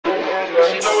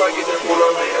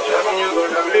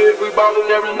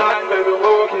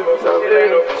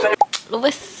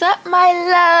What's up, my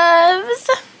loves?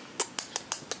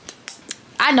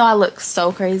 I know I look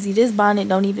so crazy. This bonnet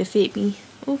don't even fit me.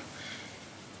 Ooh.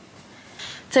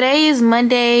 Today is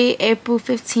Monday, April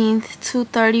 15th,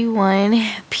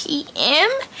 2:31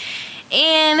 p.m.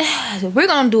 and we're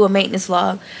gonna do a maintenance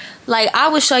vlog. Like, I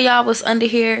would show y'all what's under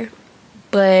here,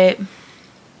 but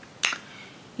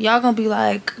y'all gonna be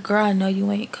like, girl, I know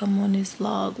you ain't come on this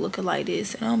vlog looking like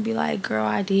this. And I'm gonna be like, girl,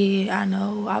 I did. I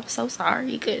know. I'm so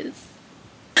sorry, cause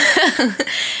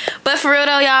but for real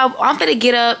though, y'all, I'm finna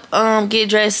get up, get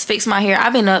dressed, fix my hair.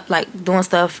 I've been up like doing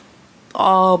stuff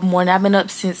all morning. I've been up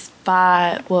since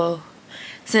 5, well,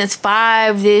 since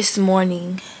 5 this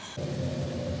morning.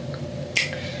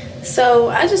 So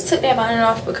I just took that bonnet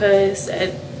off because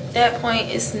at that point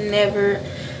it's never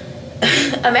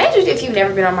imagine if you've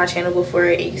never been on my channel before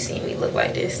and you see me look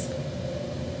like this.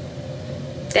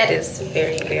 That is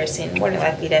very embarrassing. More than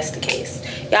likely that's the case.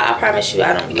 Y'all, I promise you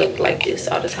I don't look like this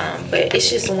all the time, but it's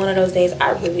just one of those days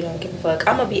I really don't give a fuck.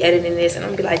 I'm gonna be editing this and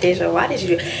I'm gonna be like, Deja, why did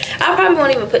you do? I probably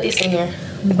won't even put this in here,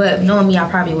 but knowing me, I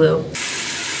probably will.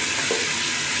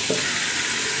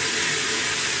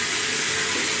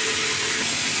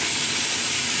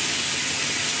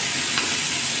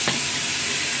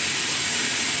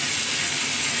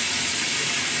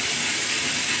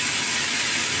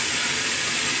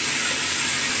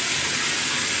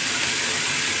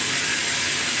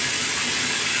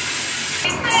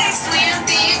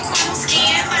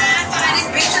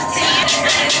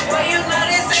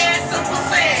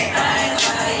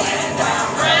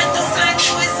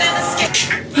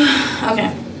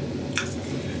 Okay.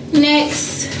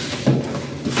 Next.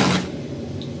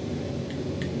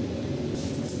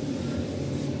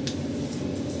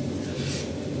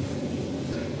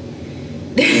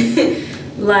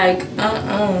 Like,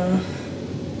 I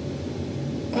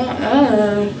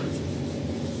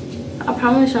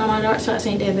promise y'all my dark spots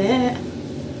ain't that bad.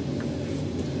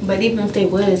 But even if they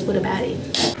was, what about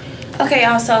it? Okay,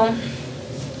 y'all, so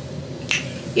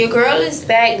your girl is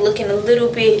back looking a little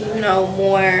bit, you know,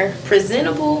 more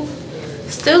presentable.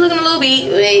 Still looking a little beat,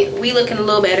 we looking a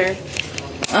little better.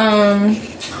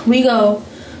 We go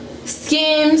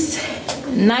Skims,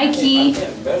 Nike,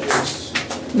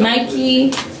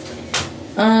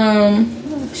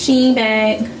 Sheen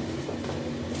bag,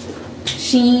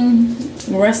 Sheen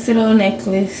rusted old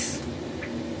necklace.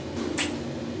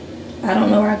 I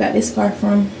don't know where I got this scarf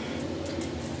from.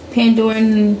 Pandora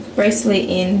bracelet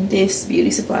and this beauty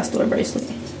supply store bracelet.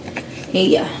 And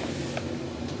yeah.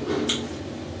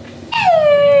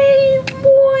 Hey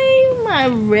boy, my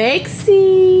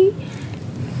Rexy.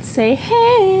 Say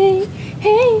hey.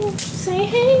 Hey, say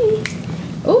hey.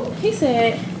 Oh, he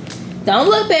said, don't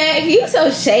look back. You so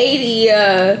shady.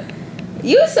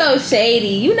 You so shady.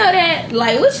 You know that?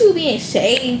 Like, what you being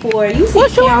shady for? You see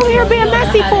what you over here being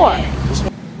messy for?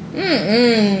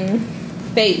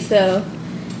 Fake so.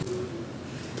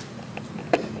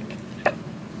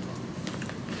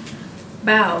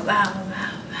 Bow, bow, bow,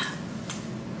 bow.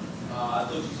 I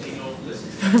thought you said you don't listen.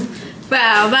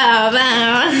 Bow, bow,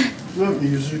 bow. What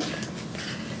music?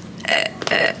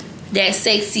 That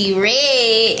sexy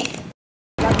red.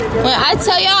 When I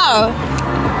tell y'all,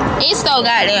 it's so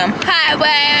goddamn hot, but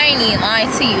I ain't even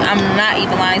lying to you. I'm not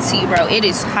even lying to you, bro. It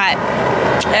is hot.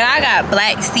 And I got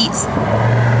black seats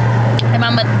in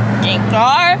my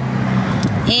car.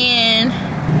 And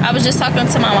I was just talking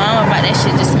to my mom about that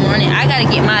shit this morning. I gotta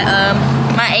get my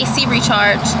my AC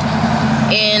recharged,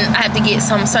 and I have to get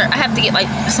like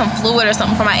some fluid or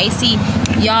something for my AC.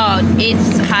 Y'all,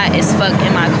 it's hot as fuck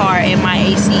in my car, and my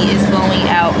AC is blowing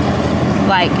out.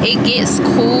 Like, it gets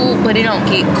cool, but it don't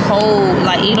get cold.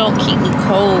 Like, it don't keep me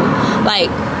cold. Like,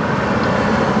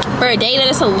 for a day that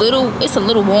it's a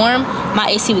little warm, my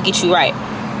AC would get you right.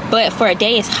 But for a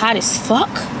day it's hot as fuck,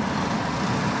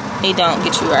 it don't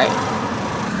get you right.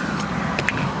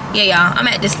 Yeah, y'all, I'm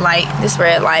at this light, this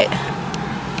red light.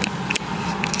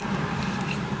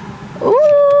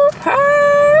 Ooh,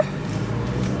 huh?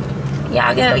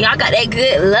 Y'all got that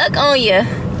good luck on you.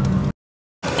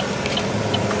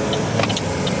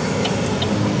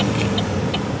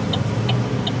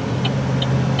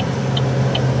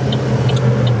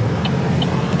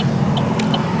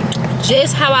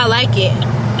 Just how I like it.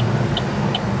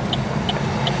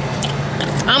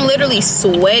 I'm literally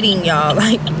sweating, y'all.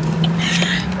 Like,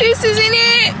 this isn't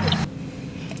it.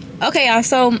 Okay, y'all,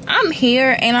 so I'm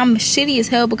here and I'm shitty as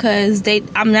hell because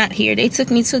I'm not here. They took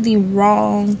me to the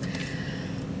wrong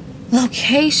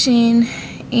location,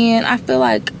 and I feel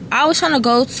like I was trying to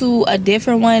go to a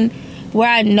different one where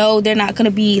I know they're not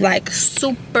gonna be like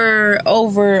super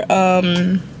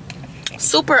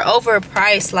super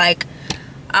overpriced. Like,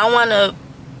 I want to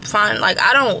find, like,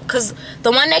 I don't, because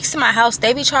the one next to my house,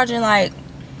 they be charging like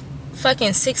fucking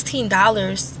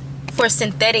 $16 for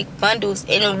synthetic bundles.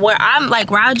 And where I'm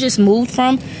like, where I just moved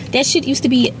from, that shit used to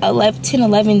be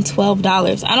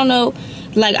 $12 I don't know,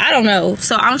 like, I don't know.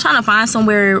 So I'm trying to find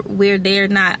somewhere where they're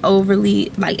not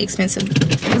overly like expensive,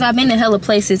 because I've been to hella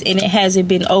places and it hasn't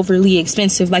been overly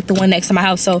expensive like the one next to my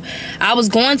house. So I was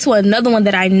going to another one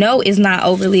that I know is not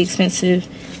overly expensive,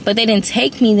 but they didn't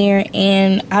take me there,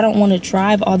 and I don't want to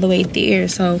drive all the way there.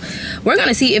 So we're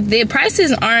gonna see. If the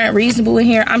prices aren't reasonable in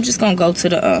here, I'm just gonna go to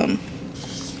the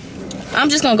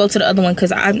other one,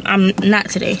 because I'm not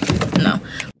today. No.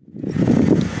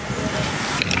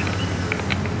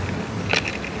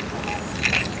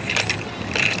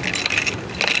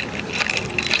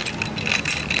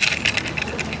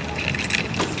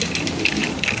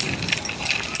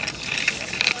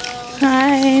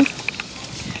 Hi.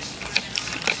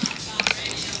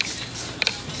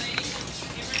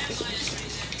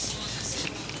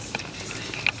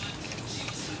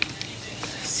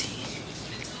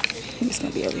 It's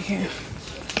gonna be over here.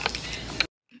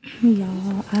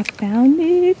 Y'all, I found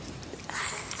it.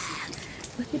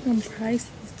 Look at them prices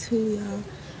too, y'all.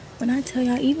 When I tell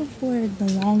y'all, even for the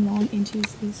long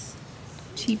inches, is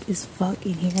cheap as fuck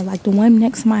in here. Like the one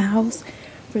next to my house,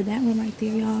 for that one right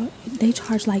there, y'all, they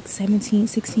charge like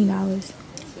 $16.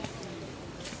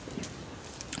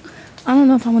 I don't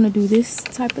know if I want to do this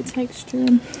type of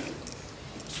texture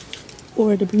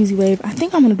or the breezy wave. I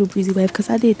think I'm gonna do breezy wave because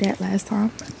I did that last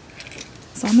time.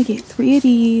 So I'm gonna get 3 of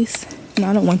these. No,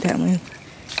 I don't want that one.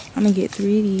 I'm gonna get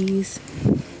 3 of these.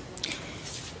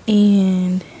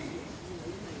 And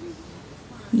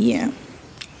yeah.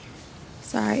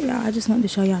 Sorry, y'all. I just wanted to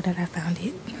show y'all that I found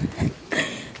it.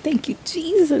 Thank you,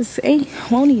 Jesus. Hey,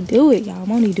 won't he do it, y'all?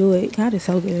 Won't he do it? God is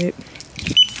so good.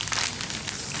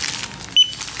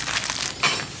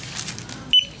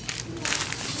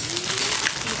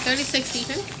 $36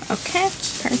 even. Okay,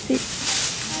 perfect.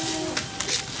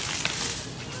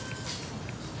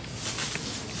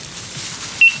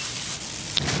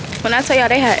 When I tell y'all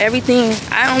they had everything,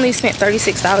 I only spent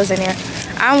 $36 in there.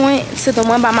 I went to the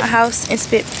one by my house and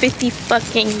spent $50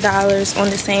 fucking on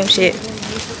the same shit.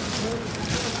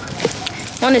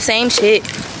 On the same shit.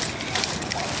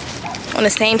 On the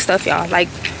same stuff, y'all. Like,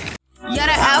 yeah,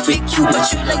 the outfit cute,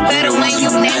 but you look better when you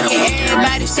naked.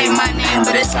 Everybody say my name,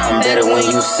 but it sound better when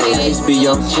you say this. Be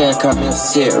your chair, come and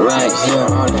sit right here.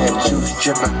 All that juice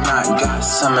dripping, I got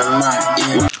some in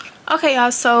my ear. okay,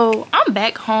 y'all, so I'm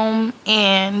back home,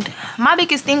 and my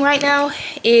biggest thing right now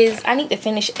is I need to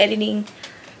finish editing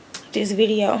this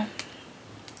video,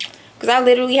 because I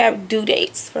literally have due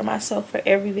dates for myself for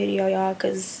every video, y'all,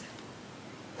 because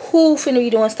who finna be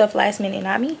doing stuff last minute?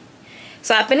 Not me.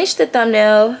 So I finished the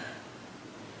thumbnail.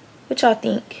 What y'all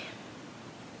think?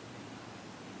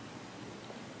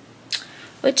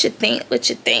 What you think? What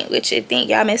you think? What you think?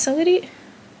 Y'all messing with it?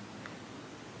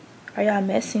 Are y'all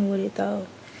messing with it though?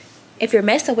 If you're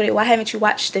messing with it, why haven't you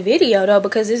watched the video though?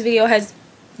 Because this video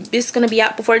it's gonna be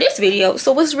out before this video.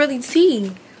 So what's really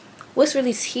tea? What's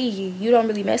really tea? You don't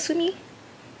really mess with me?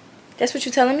 That's what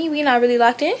you're telling me? We not really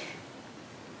locked in?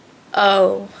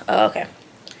 Oh, okay.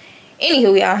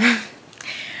 Anywho, y'all,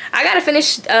 I gotta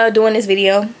finish doing this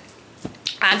video.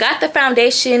 I got the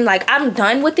foundation, like, I'm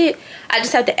done with it. I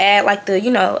just have to add, like, the,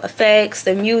 you know, effects,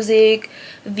 the music,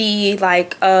 the,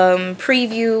 like,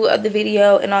 preview of the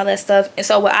video and all that stuff. And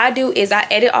so what I do is I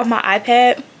edit off my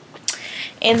iPad,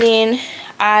 and then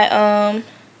I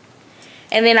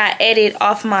edit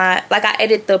off my, like, I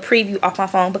edit the preview off my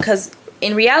phone, because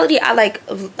in reality I like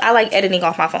editing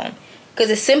off my phone, because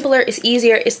it's simpler, it's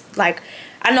easier, it's like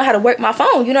I know how to work my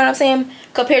phone, you know what I'm saying,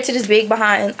 compared to this big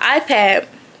behind iPad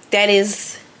that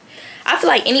is, I feel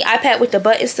like any iPad with the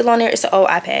button still on there, it's an old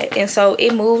iPad, and so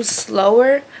it moves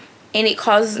slower and it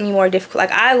causes me more difficult.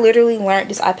 Like, I literally learned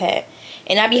this iPad,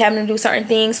 and I be having to do certain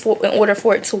things in order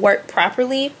for it to work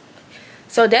properly.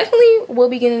 So definitely we'll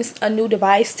be getting a new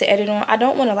device to edit on. I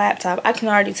don't want a laptop, I can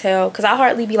already tell, because I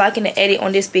hardly be liking to edit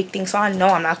on this big thing, so I know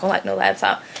I'm not gonna like no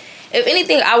laptop. If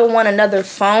anything, I would want another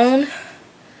phone,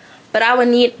 but I would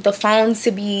need the phone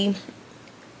to be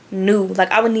new.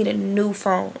 Like, I would need a new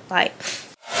phone, like.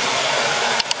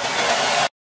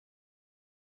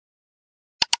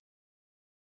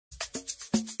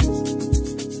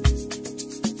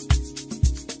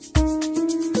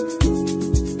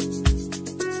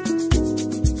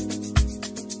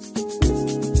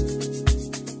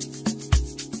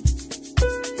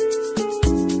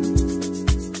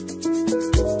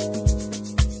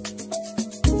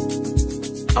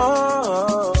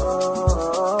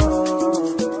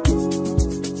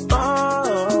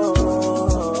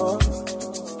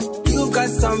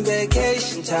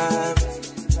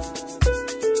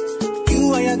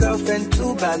 friend,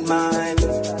 too bad mind.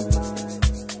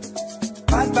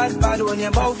 Bad when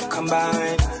you both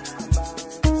combine.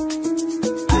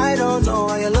 I don't know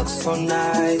why you look so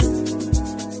nice.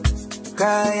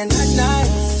 Girl, you're not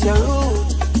nice, you're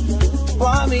rude.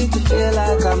 Want me to feel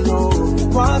like I'm new.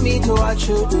 Want me to watch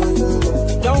you do you.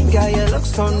 Don't get you look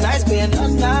so nice, but you're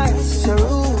not nice, you're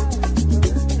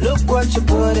rude. Look what you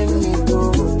put in me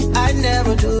through. I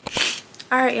never do.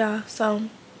 Alright, y'all, so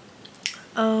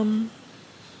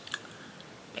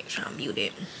make sure I'm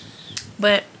muted.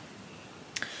 But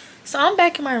so I'm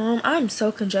back in my room. I'm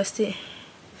so congested.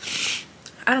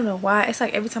 I don't know why. It's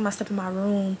like every time I step in my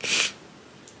room,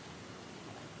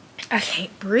 I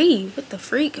can't breathe. What the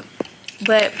freak?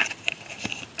 But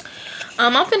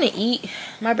I'm finna eat.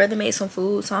 My brother made some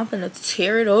food, so I'm finna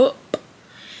tear it up.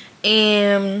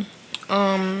 And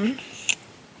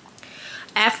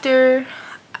after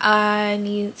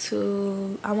I'm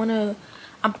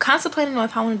contemplating on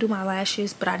if I want to do my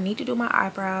lashes, but I need to do my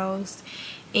eyebrows.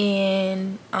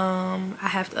 And I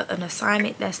have an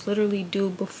assignment that's literally due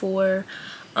before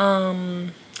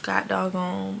god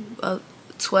doggone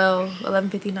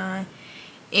 11:59,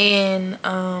 and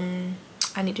I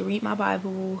need to read my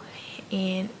Bible,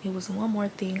 and it was one more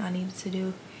thing I needed to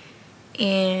do.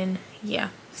 And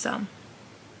yeah, so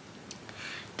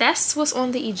that's what's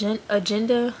on the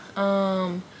agenda.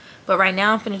 But right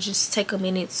now I'm finna just take a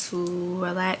minute to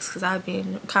relax because I've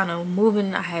been kind of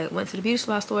moving. I went to the beauty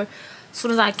supply store. As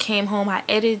soon as I came home, I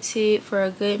edited for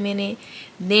a good minute.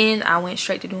 Then I went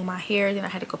straight to doing my hair. Then I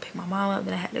had to go pick my mom up.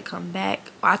 Then I had to come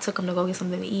back. I took him to go get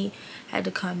something to eat. Had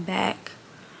to come back.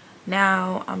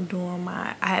 Now I'm doing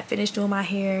I had finished doing my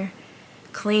hair,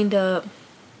 cleaned up,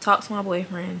 talked to my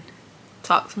boyfriend,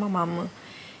 talked to my mama.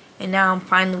 And now I'm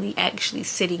finally actually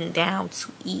sitting down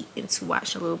to eat and to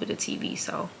watch a little bit of TV.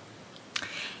 So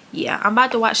yeah, I'm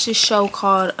about to watch this show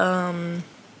called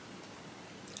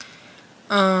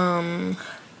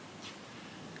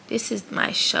this is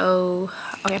my show.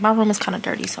 Okay, my room is kind of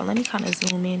dirty, so let me kind of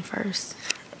zoom in first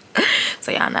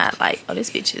so y'all not like, oh, this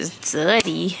bitch is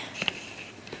dirty.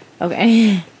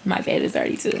 Okay, my bed is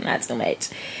dirty too, not too much.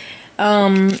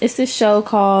 It's this show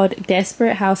called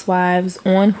Desperate Housewives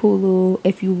on Hulu.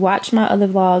 If you watch my other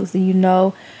vlogs, then you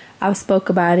know I've spoke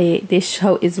about it. This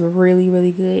show is really,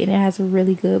 really good, and it has a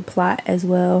really good plot as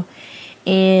well.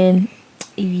 And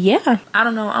yeah, I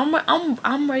don't know,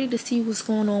 I'm ready to see what's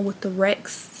going on with the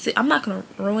Rex. I'm not gonna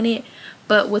ruin it,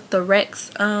 but with the Rex,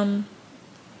 is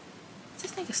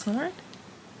this nigga snoring?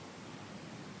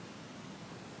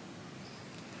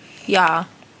 Y'all,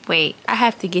 wait, I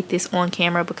have to get this on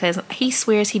camera because he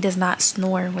swears he does not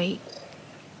snore. Wait.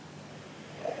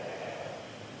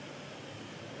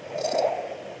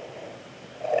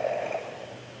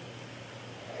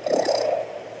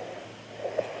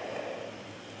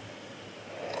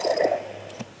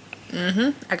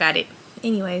 I got it.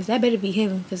 Anyways, that better be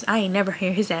him because I ain't never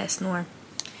hear his ass snore.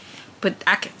 But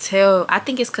I could tell. I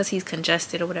think it's because he's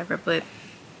congested or whatever. But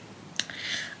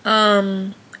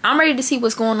I'm ready to see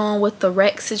what's going on with the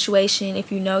Rex situation.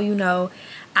 If you know, you know.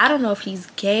 I don't know if he's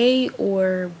gay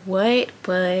or what,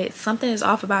 but something is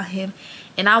off about him.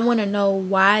 And I want to know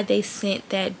why they sent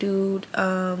that dude.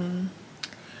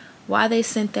 Why they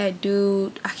sent that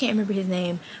dude. I can't remember his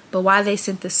name. But why they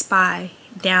sent the spy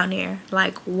down there.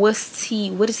 Like, what is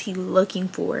he looking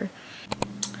for?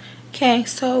 Okay,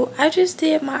 so I just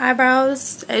did my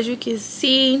eyebrows. As you can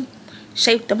see,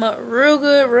 shaped them up real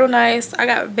good, real nice. I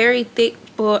got very thick,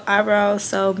 full eyebrows,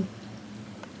 so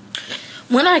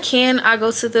when I can, I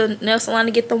go to the nail salon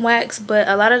to get them waxed. But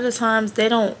a lot of the times they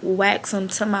don't wax them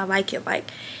to my liking. Like,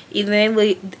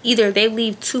 either they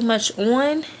leave too much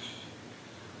on,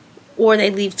 or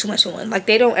they leave too much on. Like,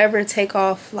 they don't ever take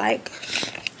off like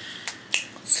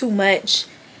too much.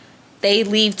 They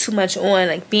leave too much on,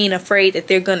 like being afraid that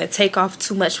they're gonna take off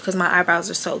too much because my eyebrows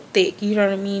are so thick, you know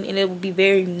what I mean? And it will be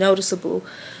very noticeable.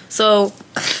 So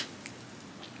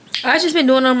I just been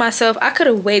doing it on myself. I could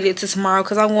have waited till tomorrow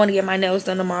because I'm going to get my nails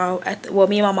done tomorrow well,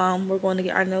 me and my mom, we're going to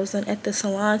get our nails done at the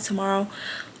salon tomorrow.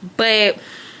 But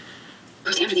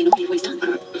I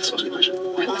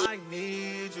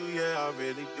need you, yeah, I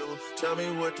really do. Tell me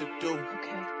what to do.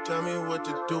 okay. Tell me what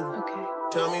to do. Okay.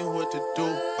 Tell me what to do.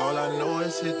 All I know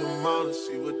is hit the mall to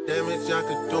see what damage I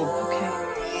could do.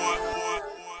 Okay.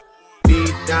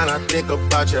 Deep down, I think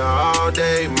about you all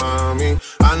day, mommy.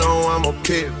 I know I'm a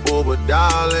pit bull, but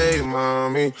darling,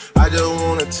 mommy, I just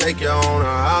wanna take you on a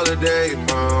holiday,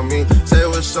 mommy. Say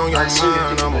what's on your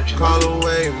mind, I'ma call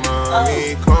away,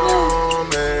 mommy.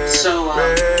 Come and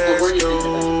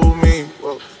rescue me.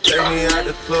 Whoa, take me out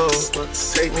the club,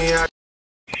 take me out.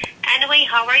 Anyway,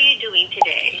 how are you doing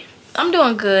today? I'm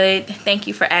doing good. Thank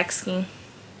you for asking.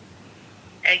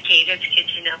 Okay, that's good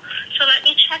to know. So let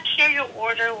me check here your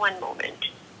order. One moment.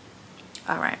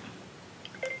 All right.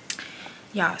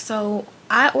 Yeah, so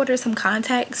I ordered some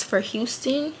contacts for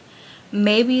Houston.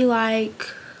 Maybe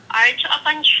like... Alright, so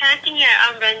upon checking your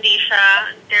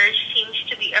Brandisha, there seems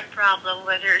to be a problem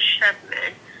with your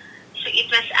shipment. So it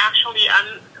was actually,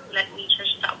 let me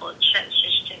just double check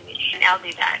system, and I'll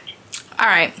do that.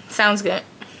 Alright, sounds good.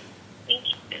 Thank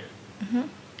you.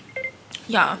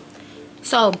 Yeah,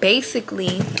 so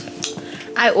basically,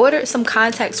 I ordered some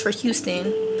contacts for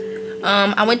Houston.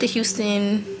 I went to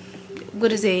Houston,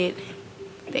 what is it?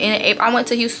 The end of April. I went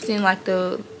to Houston like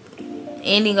the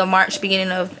ending of March,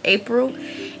 beginning of April.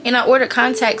 And I ordered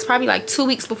contacts probably like 2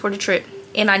 weeks before the trip.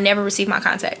 And I never received my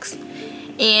contacts.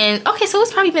 And okay, so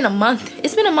it's probably been a month.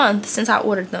 It's been a month since I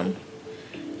ordered them.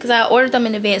 Because I ordered them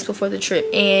in advance before the trip.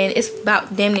 And it's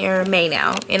about damn near May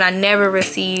now. And I never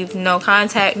received no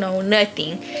contact, no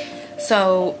nothing.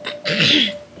 So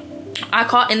I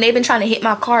called, and they've been trying to hit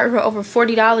my card for over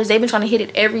 $40. They've been trying to hit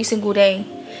it every single day.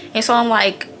 And so I'm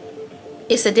like,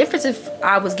 it's a difference if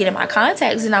I was getting my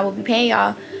contacts and I would be paying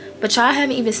y'all. But y'all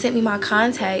haven't even sent me my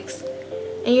contacts.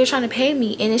 And you're trying to pay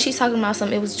me. And then she's talking about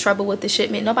something, it was trouble with the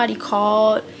shipment. Nobody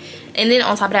called. And then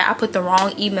on top of that, I put the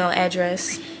wrong email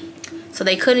address. So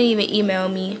they couldn't even email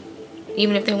me,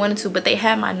 even if they wanted to. But they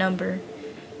had my number.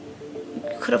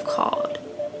 You could have called.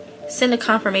 Send a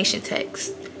confirmation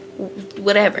text.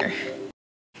 Whatever.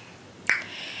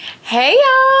 Hey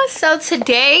y'all. So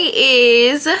today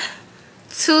is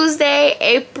Tuesday,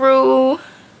 April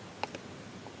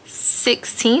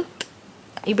 16th.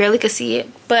 You barely could see it,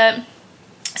 but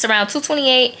it's around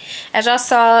 2:28 as y'all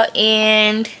saw,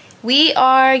 and we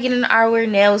are getting our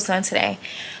nails done today.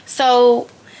 So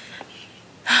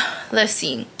let's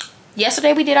see,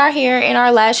 yesterday we did our hair and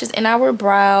our lashes and our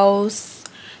brows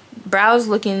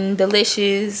looking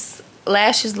delicious,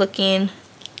 lashes looking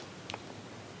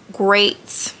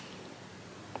great.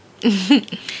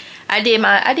 I did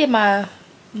my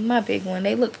big one.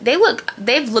 They've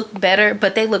looked better,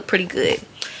 but they look pretty good.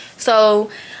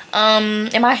 So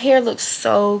and my hair looks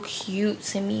so cute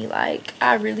to me. Like,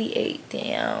 I really ate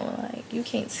down. Like, you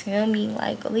can't tell me,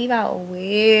 like, leave out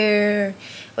where.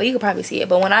 Well, you could probably see it,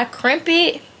 but when I crimp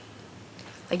it,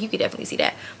 like, you could definitely see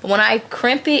that. But when I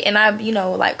crimp it and I, you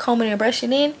know, like, comb it and brush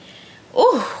it in,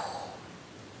 ooh,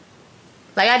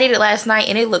 like, I did it last night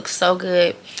and it looks so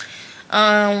good.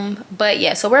 But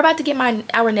yeah, so we're about to get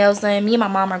our nails done. Me and my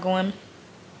mom are going,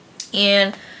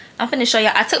 and I'm finna show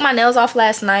y'all. I took my nails off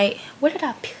last night. Where did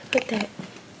I put that?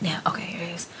 Yeah, okay, here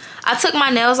it is. I took my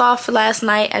nails off last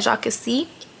night. As y'all can see,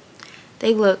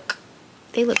 they look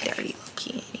dirty. Look,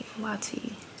 ain't even lie to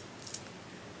you.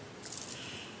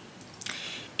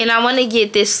 And I want to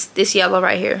get this yellow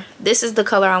right here. This is the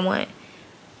color I want.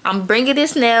 I'm bringing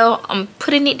this nail, I'm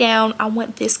putting it down. I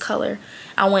want this color.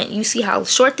 I want, you see how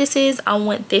short this is? I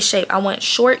want this shape. I want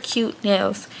short, cute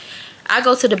nails. I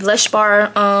go to the blush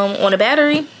bar on a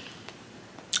battery.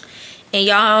 And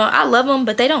y'all, I love them,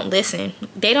 but they don't listen.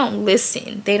 They don't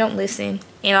listen.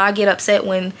 And I get upset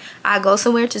when I go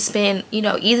somewhere to spend, you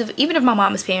know, even if my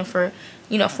mom is paying for,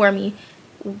 you know, for me,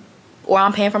 or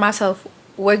I'm paying for myself,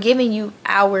 we're giving you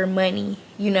our money.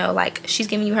 You know, like, she's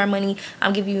giving you her money,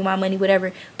 I'm giving you my money,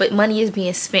 whatever. But money is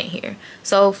being spent here.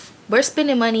 So if we're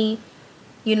spending money,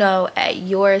 you know, at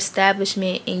your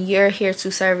establishment, and you're here to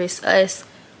service us,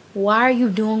 why are you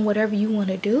doing whatever you want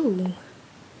to do?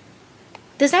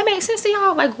 Does that make sense to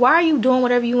y'all? Like, why are you doing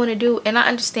whatever you want to do? And I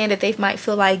understand that they might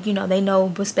feel like, you know, they know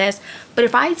what's best. But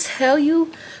if I tell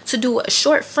you to do a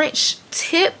short French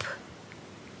tip,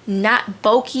 not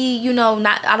bulky, you know,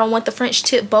 I don't want the French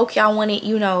tip bulky. I want it,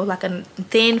 you know, like a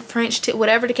thin French tip,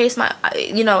 whatever the case might,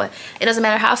 you know, it doesn't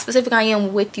matter how specific I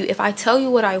am with you. If I tell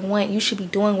you what I want, you should be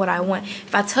doing what I want.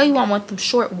 If I tell you I want them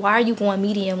short, why are you going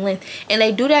medium length? And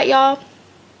they do that, y'all.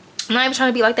 I'm not even trying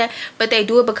to be like that, but they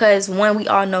do it because, one, we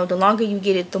all know the longer you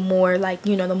get it, the more, like,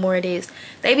 you know, the more it is.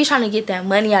 They be trying to get that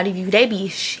money out of you. They be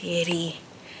shitty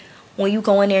when you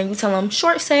go in there and you tell them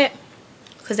short set,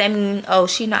 because that means, oh,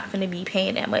 she not gonna be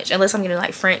paying that much unless I'm getting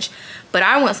like French. But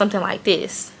I want something like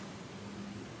this.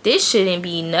 This shouldn't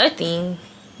be nothing.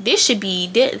 This should be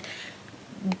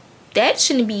that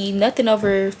shouldn't be nothing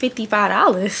over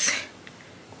 $55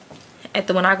 at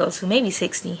the one I go to, maybe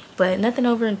 60, but nothing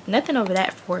over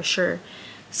that for sure.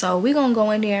 So we gonna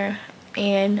go in there,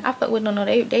 and I fuck with them. No,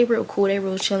 they real cool, they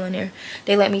real chill in there.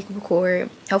 They let me record.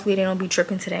 Hopefully they don't be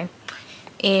tripping today.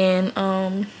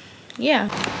 And yeah.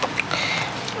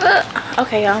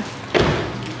 Okay, y'all,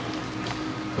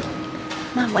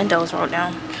 my windows rolled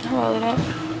down. Can I roll it up?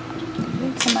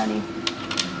 Somebody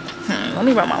Let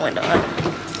me roll my window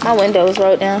up. My window is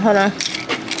rolled down. Hold on.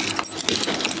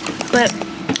 But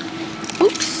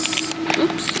oops.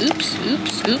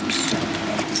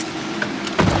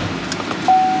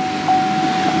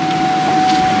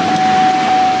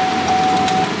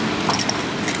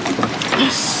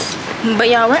 But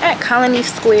y'all, we're at Colony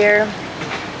Square.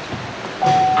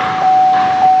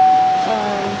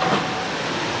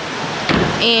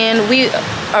 And we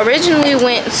originally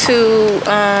went to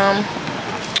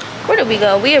where did we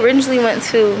go? We originally went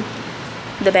to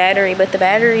the Battery, but the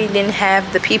Battery didn't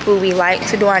have the people we like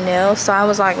to do our nails, so I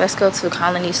was like, let's go to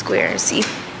Colony Square and see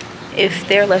if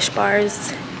their Lush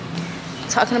bars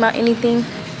talking about anything.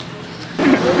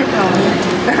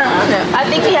 I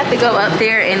think we have to go up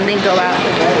there and then go out.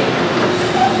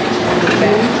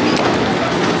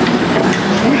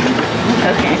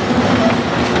 Okay.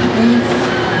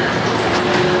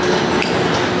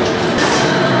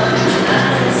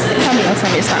 Tell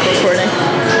me to stop recording.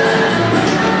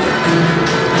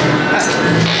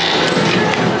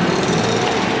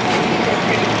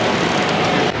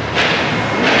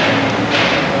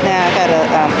 Now I gotta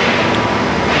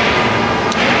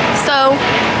so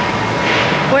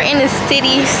we're in the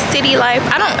city life.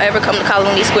 I don't ever come to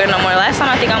Colony Square no more. Last time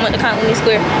I think I went to Colony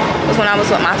Square was when I was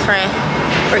with my friend.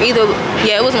 Or either,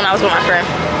 yeah, it was when I was with my friend.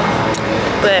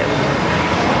 But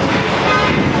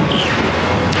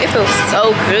it feels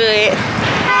so good.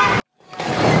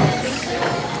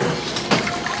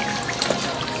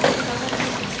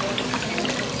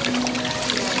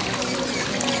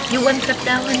 You want to trip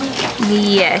down with me?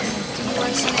 Yes.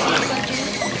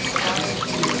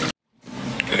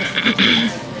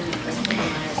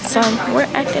 So we're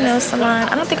at the nail salon.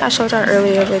 I don't think I showed y'all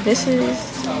earlier, but this is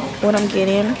what I'm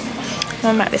getting.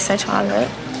 I'm about to set y'all up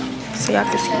so y'all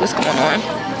can see what's going on.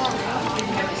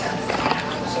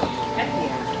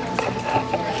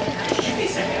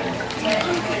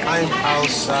 I'm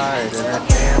outside in an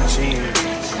AMG,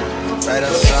 right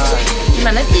outside.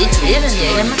 Mà nó chỉ là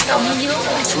vậy, em mắc công nó vô.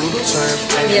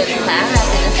 Giờ thả ra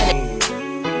thì nó sẽ.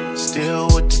 Still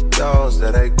with the dogs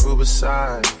that I grew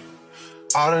beside.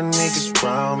 All the niggas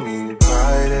around me,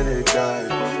 cry that they die.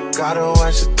 Gotta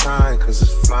watch the time, cause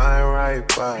it's flying right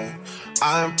by.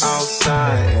 I'm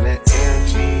outside in an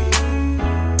AMG,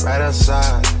 right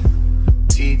outside,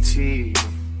 TT.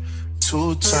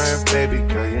 Two-turn, baby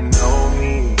girl, you know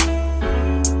me.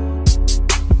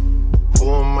 Who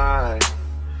am I?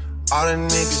 All the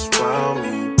niggas around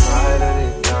me, cry that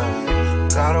they die.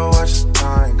 Gotta watch the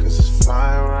time, cause it's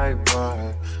flying right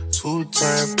by.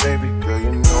 Two-turn, baby girl,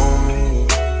 you know me.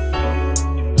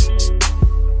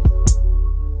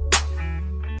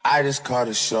 I just caught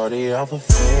a shorty off a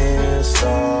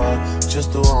Finsta.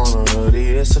 Just threw on a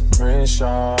hoodie, it's a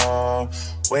Crenshaw.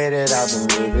 Way that I've been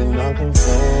living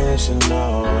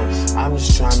unconventional. I'm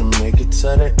just trying to make it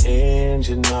to the end,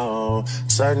 you know.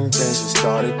 Certain things have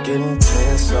started getting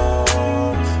tenser.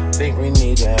 Think we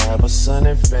need to have a sun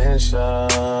adventure.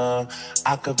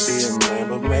 I could be a man,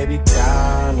 but maybe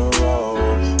down the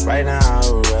road. Right now I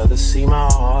would rather see my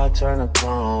heart turn to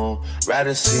chrome.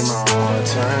 Rather see my heart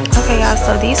turn to okay, y'all,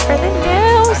 so these are the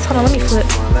nails. Hold on, let me flip.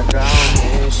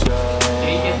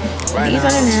 These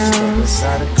are the nails. So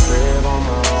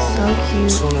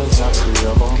cute.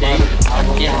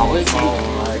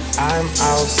 I'm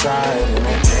outside.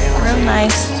 Real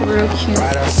nice, real cute.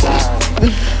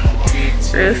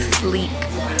 Real sleek.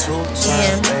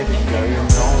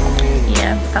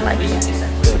 Yeah, I like it.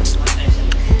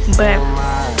 But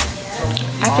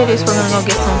after this, we're gonna go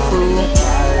get some food.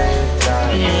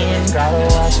 And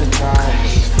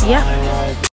yeah.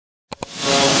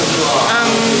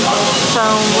 So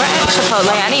we're at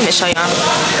Chipotle. I didn't even show y'all.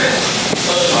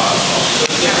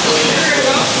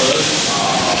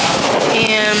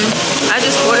 And I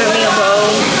just ordered me a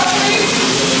bowl.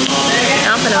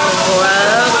 I'm gonna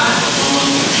grub.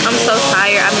 I'm so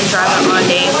tired. I've been driving all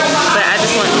day, but I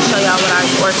just wanted to show y'all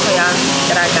what tell y'all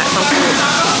that I got some food.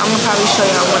 I'm gonna probably show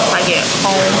y'all once I get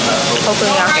home.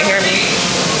 Hopefully y'all can hear me.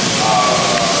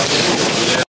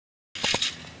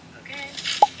 Okay.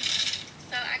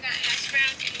 So I got hash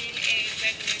browns and then a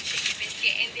regular chicken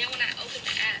biscuit, and then when I opened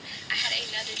the app, I had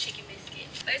another chicken biscuit.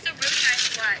 But it's a real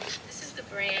nice watch. This is the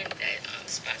brand that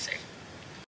sponsored.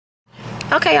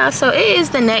 Okay, y'all. So it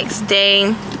is the next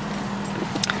day.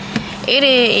 It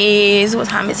is, what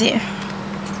time is it?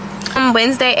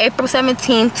 Wednesday, April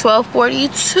 17th,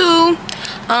 12:42.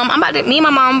 Me and my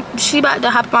mom, she about to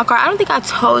hop in my car. I don't think I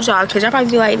told y'all, because y'all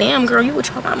probably be like, damn girl, you with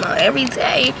your mama every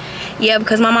day. Yeah,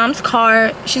 because my mom's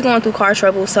car, she's going through car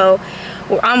trouble, so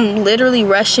I'm literally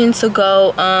rushing to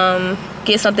go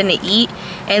get something to eat,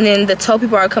 and then the tow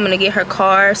people are coming to get her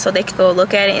car so they can go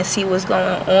look at it and see what's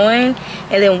going on.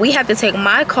 And then we have to take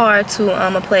my car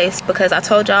to a place, because I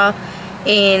told y'all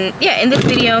in this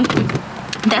video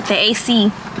that the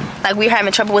AC, like, we're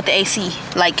having trouble with the AC.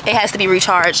 Like, it has to be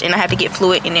recharged and I have to get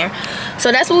fluid in there.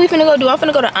 So that's what we finna go do. I'm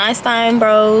finna go to Einstein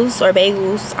Bros or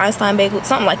Bagels, Einstein Bagels,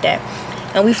 something like that,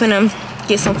 and we finna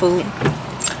get some food.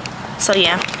 So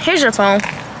yeah, here's your phone.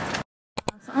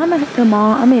 So I'm at the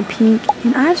mall, I'm in pink,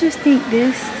 and I just think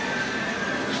these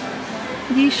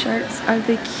shirts are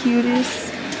the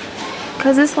cutest,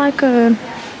 because it's like a,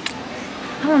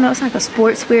 I don't know, it's like a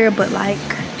sportswear, but like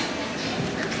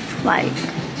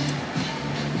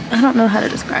I don't know how to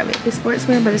describe it. It's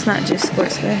sportswear, but it's not just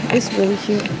sportswear. It's really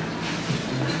cute.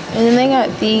 And then they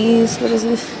got these, what is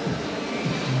this?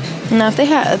 Now if they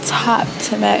had a top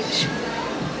to match,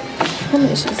 how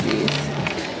much is these?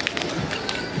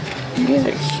 These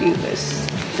are cute as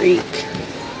freak.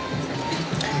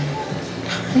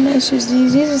 How much is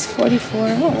these? These is 44.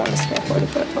 I don't want to spend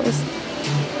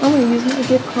 $44. I'm gonna use my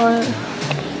gift card.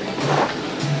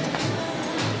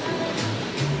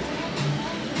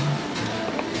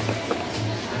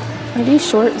 Are these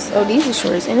shorts? Oh, these are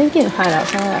shorts, and it's getting hot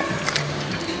outside.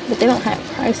 But they don't have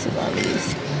prices on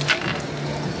these.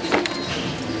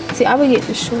 See, I would get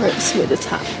the shorts with the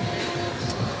top.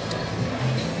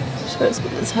 Shorts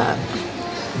with the top.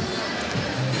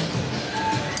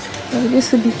 Oh,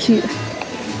 this would be cute.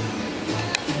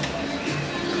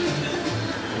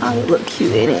 I would look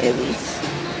cute in it at least.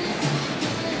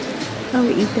 I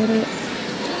would eat that up.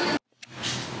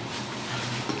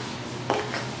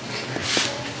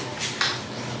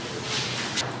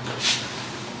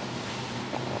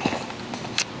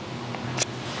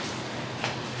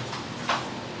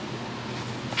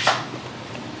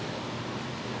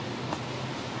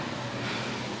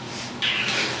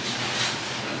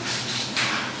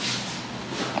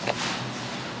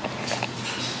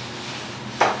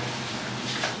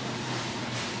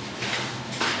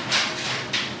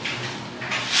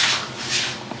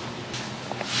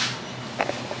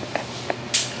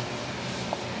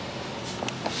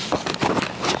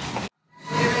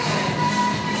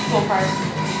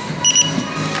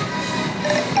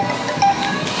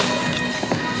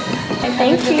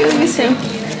 Thank you. You too.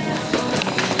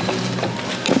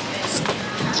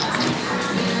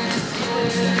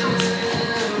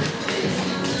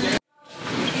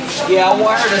 Yeah, I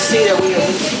want her to see that we are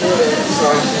good. So,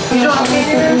 you doing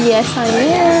okay there? Yes, I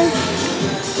am.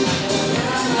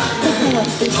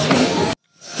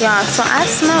 Yeah, so I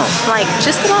smelled like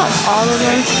just about all of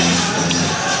them,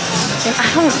 and I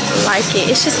don't like it.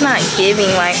 It's just not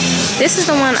giving. Like, this is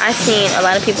the one I've seen a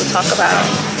lot of people talk about,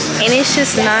 and it's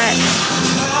just not.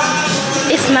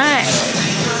 It's not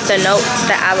the notes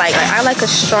that I like. Like, I like a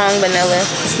strong vanilla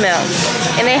smell,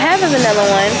 and they have a vanilla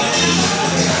one,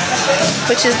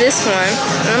 which is this one.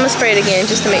 And I'm gonna spray it again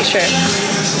just to make sure.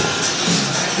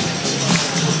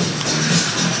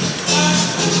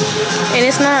 And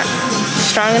it's not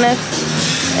strong enough,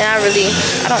 and I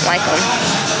don't like them.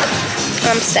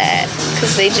 I'm sad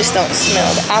because they just don't smell.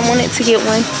 I wanted to get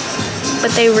one,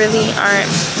 but they really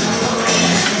aren't.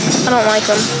 I don't like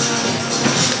them.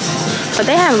 But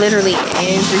they have literally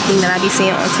everything that I be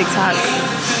seeing on TikTok.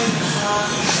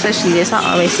 Especially this. I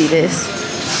always see this.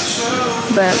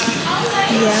 But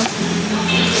yeah.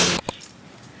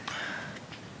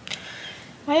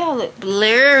 Why y'all look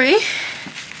blurry?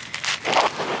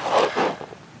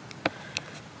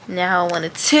 Now 1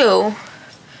 and 2. Well,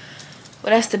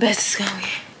 that's the best it's gonna be.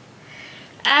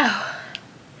 Ow.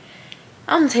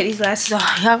 I'm gonna take these glasses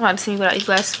off. Y'all gonna see me without these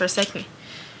glasses for a second.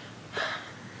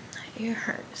 My ear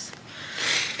hurts.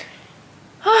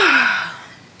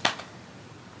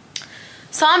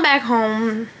 So I'm back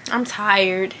home. I'm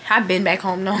tired. I've been back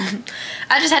home though.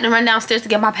 I just had to run downstairs to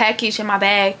get my package and my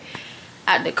bag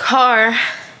out the car,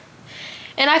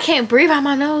 and I can't breathe out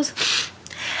my nose,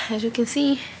 as you can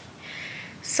see.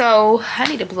 So I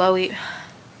need to blow it,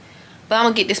 but I'm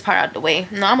gonna get this part out the way.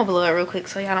 No, I'm gonna blow it real quick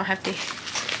so y'all don't have to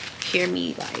hear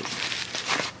me. Like,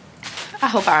 I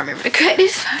hope I remember to cut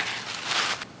this part.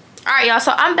 All right, y'all,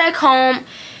 so I'm back home,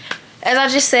 as I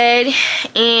just said,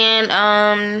 and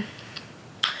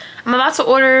I'm about to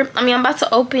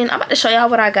open. I'm about to show y'all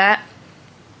what I got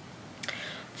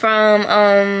from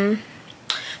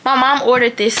my mom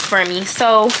ordered this for me.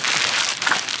 So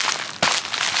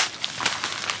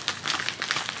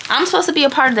I'm supposed to be a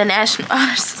part of the National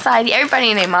Honor Society.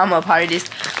 Everybody and their mama a part of this,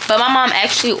 but my mom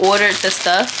actually ordered the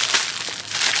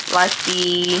stuff, like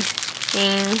the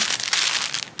thing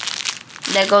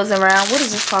that goes around. What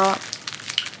is this called?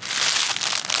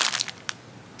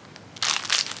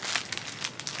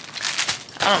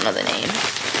 I don't know the name.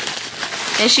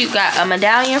 Then she got a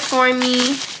medallion for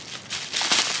me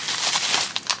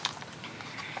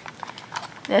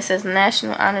that says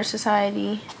National Honor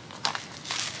Society.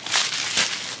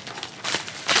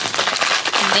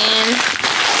 And then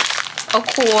a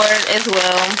cord as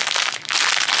well.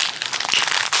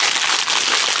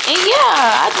 And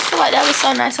yeah, I just feel like that was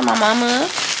so nice of my mama.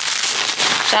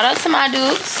 Shout out to my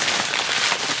dukes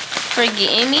for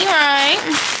getting me right.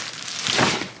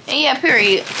 And yeah,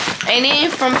 period. And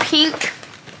then from Pink,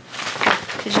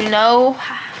 because you know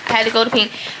I had to go to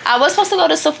Pink. I was supposed to go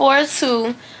to Sephora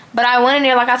too, but I went in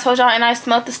there like I told y'all, and I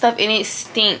smelled the stuff and it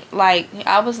stink. Like,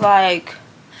 I was like,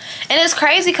 and it's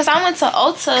crazy because I went to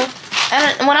Ulta,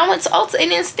 and when I went to Ulta, it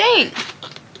didn't stink.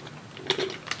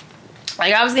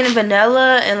 Like, I was getting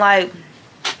vanilla and like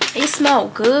it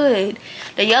smelled good.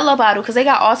 The yellow bottle, because they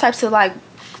got all types of like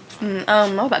I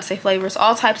was about to say flavors,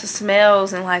 all types of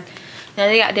smells, and like, you know,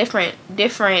 they got different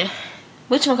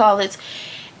whatchamacallits.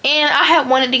 And I had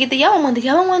wanted to get the yellow one. The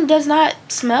yellow one does not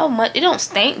smell much. It don't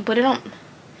stink, but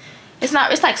it's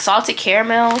like salted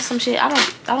caramel, some shit. I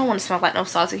don't want to smell like no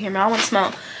salted caramel. I want to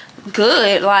smell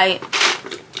good, like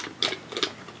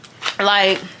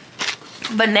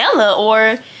vanilla,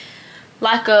 or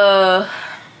like a,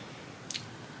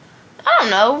 I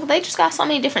don't know. They just got so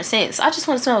many different scents. I just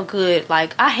want to smell good.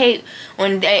 Like, I hate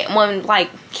when like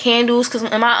candles, because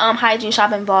in my hygiene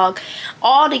shopping vlog,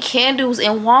 all the candles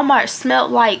in Walmart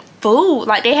smelled like food.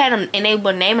 Like, they had them and they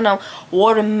were naming them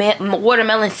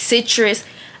watermelon citrus.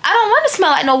 I don't want to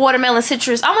smell like no watermelon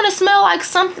citrus. I want to smell like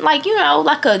something, like, you know,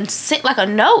 like a scent, like a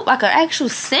note, like an actual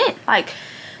scent. Like,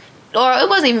 or it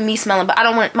wasn't even me smelling, but I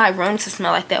don't want my room to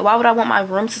smell like that. Why would I want my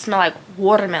room to smell like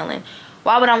watermelon?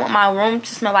 Why would I want my room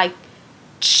to smell like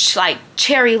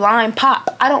cherry lime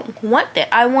pop? I don't want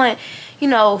that. I want, you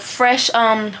know, fresh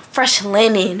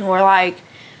linen, or like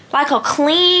a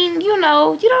clean, you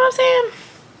know what I'm saying?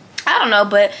 I don't know,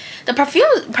 but the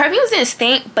perfumes didn't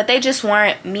stink, but they just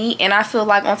weren't me. And I feel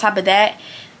like on top of that,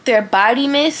 they're body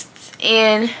mists,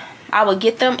 and I would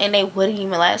get them and they wouldn't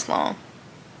even last long.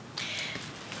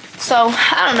 So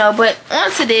I don't know, but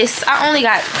onto this, I only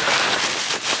got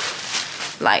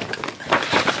like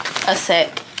a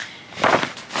set,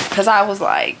 because I was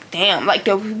like, damn, like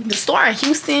the store in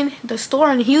Houston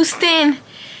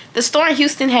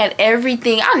had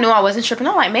everything. I knew I wasn't tripping.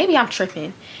 I'm like, maybe I'm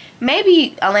tripping.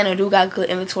 Maybe Atlanta do got good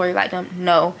inventory like them.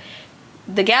 No,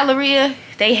 the Galleria,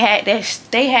 they had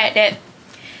that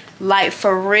like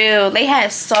for real. They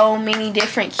had so many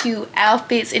different cute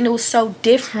outfits, and it was so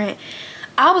different.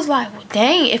 I was like, well,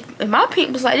 dang, if my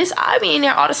Pink was like this, I'd be in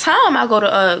there all the time. I go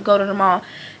to the mall.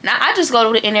 Now I just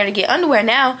go in there to get underwear.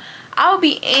 Now I'll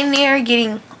be in there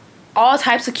getting all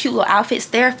types of cute little outfits.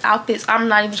 Their outfits, I'm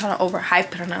not even trying to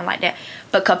overhype it or nothing like that.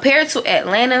 But compared to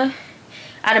Atlanta,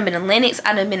 I done been to Lenox,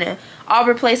 I done been to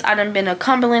Auburn Place, I done been to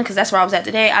Cumberland, because that's where I was at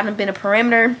today. I done been to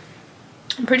Perimeter.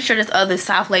 I'm pretty sure there's other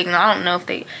South Lake, and I don't know if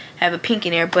they have a Pink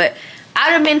in there, but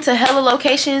I done been to hella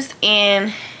locations,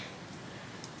 and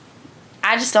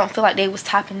I just don't feel like they was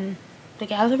topping the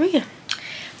Galleria.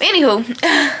 But anywho,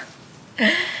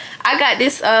 I got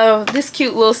this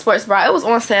cute little sports bra. It was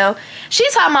on sale.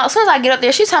 She's talking about, as soon as I get up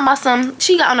there, she's talking about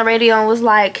she got on the radio and was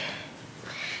like,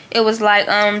 it was like,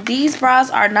 these bras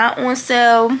are not on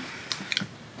sale.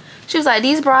 She was like,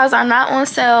 these bras are not on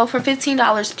sale for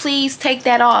 $15. Please take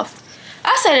that off.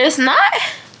 I said, it's not?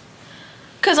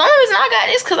 Because the only reason I got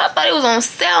this because I thought it was on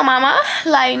sale, mama.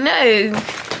 Like, no.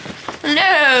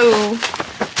 No.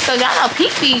 So y'all know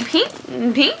Pink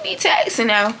be taxing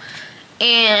now.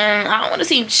 And I don't want to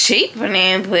seem cheap for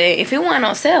them, but if it wasn't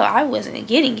on sale, I wasn't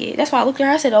getting it. That's why I looked at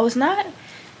her, I said, oh, it's not?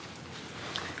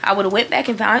 I would have went back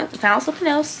and found something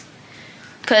else.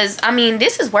 Because, I mean,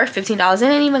 this is worth $15. It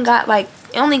ain't even got, like,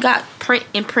 it only got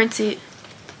printed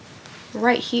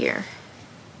right here.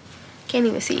 Can't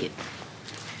even see it.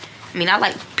 I mean, I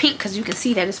like Pink because you can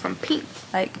see that it's from Pink.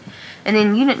 Like, and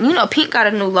then, you know, Pink got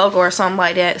a new logo or something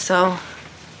like that. So,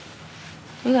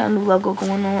 we got a new logo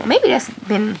going on. Maybe that's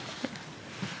been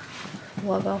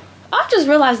logo. I just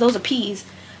realized those are peas.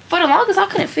 For the longest, I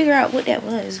couldn't figure out what that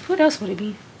was. What else would it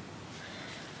be?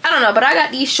 I don't know, but I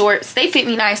got these shorts. They fit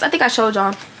me nice. I think I showed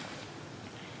y'all.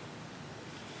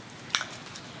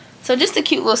 So just a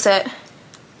cute little set.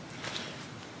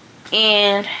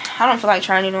 And I don't feel like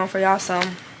trying it on for y'all, so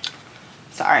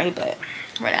sorry, but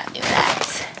we're not doing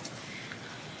that.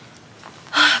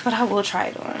 But I will try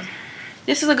it on.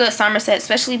 This is a good summer set,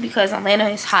 especially because Atlanta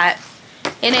is hot.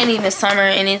 It ain't even summer,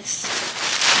 and I'm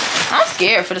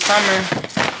scared for the summer.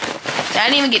 I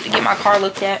didn't even get to get my car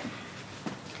looked at.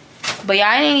 But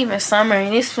yeah, it ain't even summer,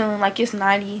 and it's feeling like it's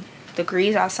 90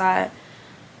 degrees outside.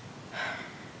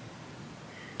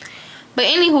 But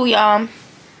anywho, y'all,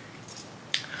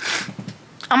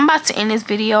 I'm about to end this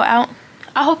video out.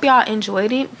 I hope y'all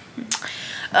enjoyed it.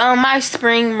 My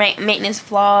spring maintenance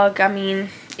vlog. I mean,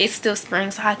 it's still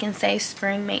spring, so I can say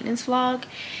spring maintenance vlog.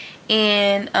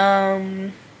 And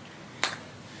I'm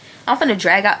gonna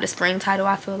drag out the spring title.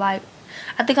 I feel like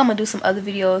I think I'm gonna do some other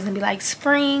videos and be like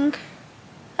spring.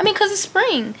 I mean, because it's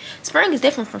spring. Spring is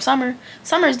different from summer.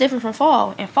 Summer is different from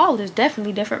fall. And fall is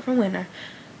definitely different from winter.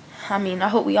 I mean, I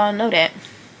hope we all know that.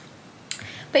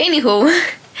 But anywho,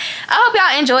 I hope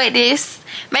y'all enjoyed this.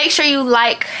 Make sure you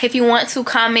like if you want to,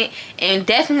 comment, and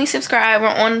definitely subscribe. We're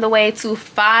on the way to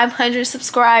 500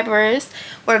 subscribers.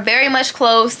 We're very much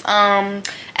close.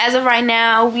 As of right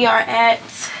now, we are at...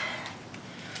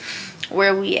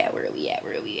 Where we at?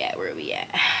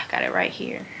 Got it right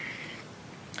here.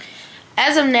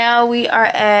 As of now, we are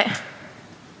at...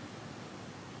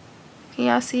 Can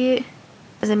y'all see it?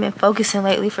 Hasn't been focusing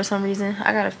lately for some reason.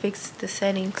 I gotta fix the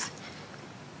settings.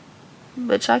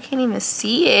 But y'all can't even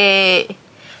see it.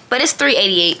 But it's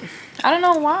 388. I don't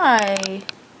know why.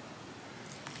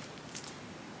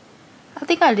 I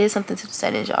think I did something to the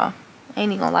settings, y'all. I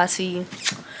ain't even gonna lie to you.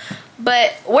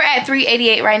 But we're at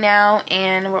 388 right now,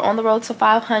 and we're on the road to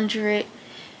 500. And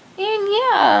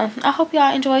yeah, I hope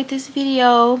y'all enjoyed this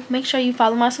video. Make sure you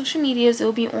follow my social medias. It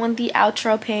will be on the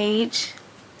outro page.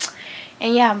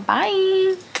 And yeah,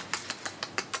 bye.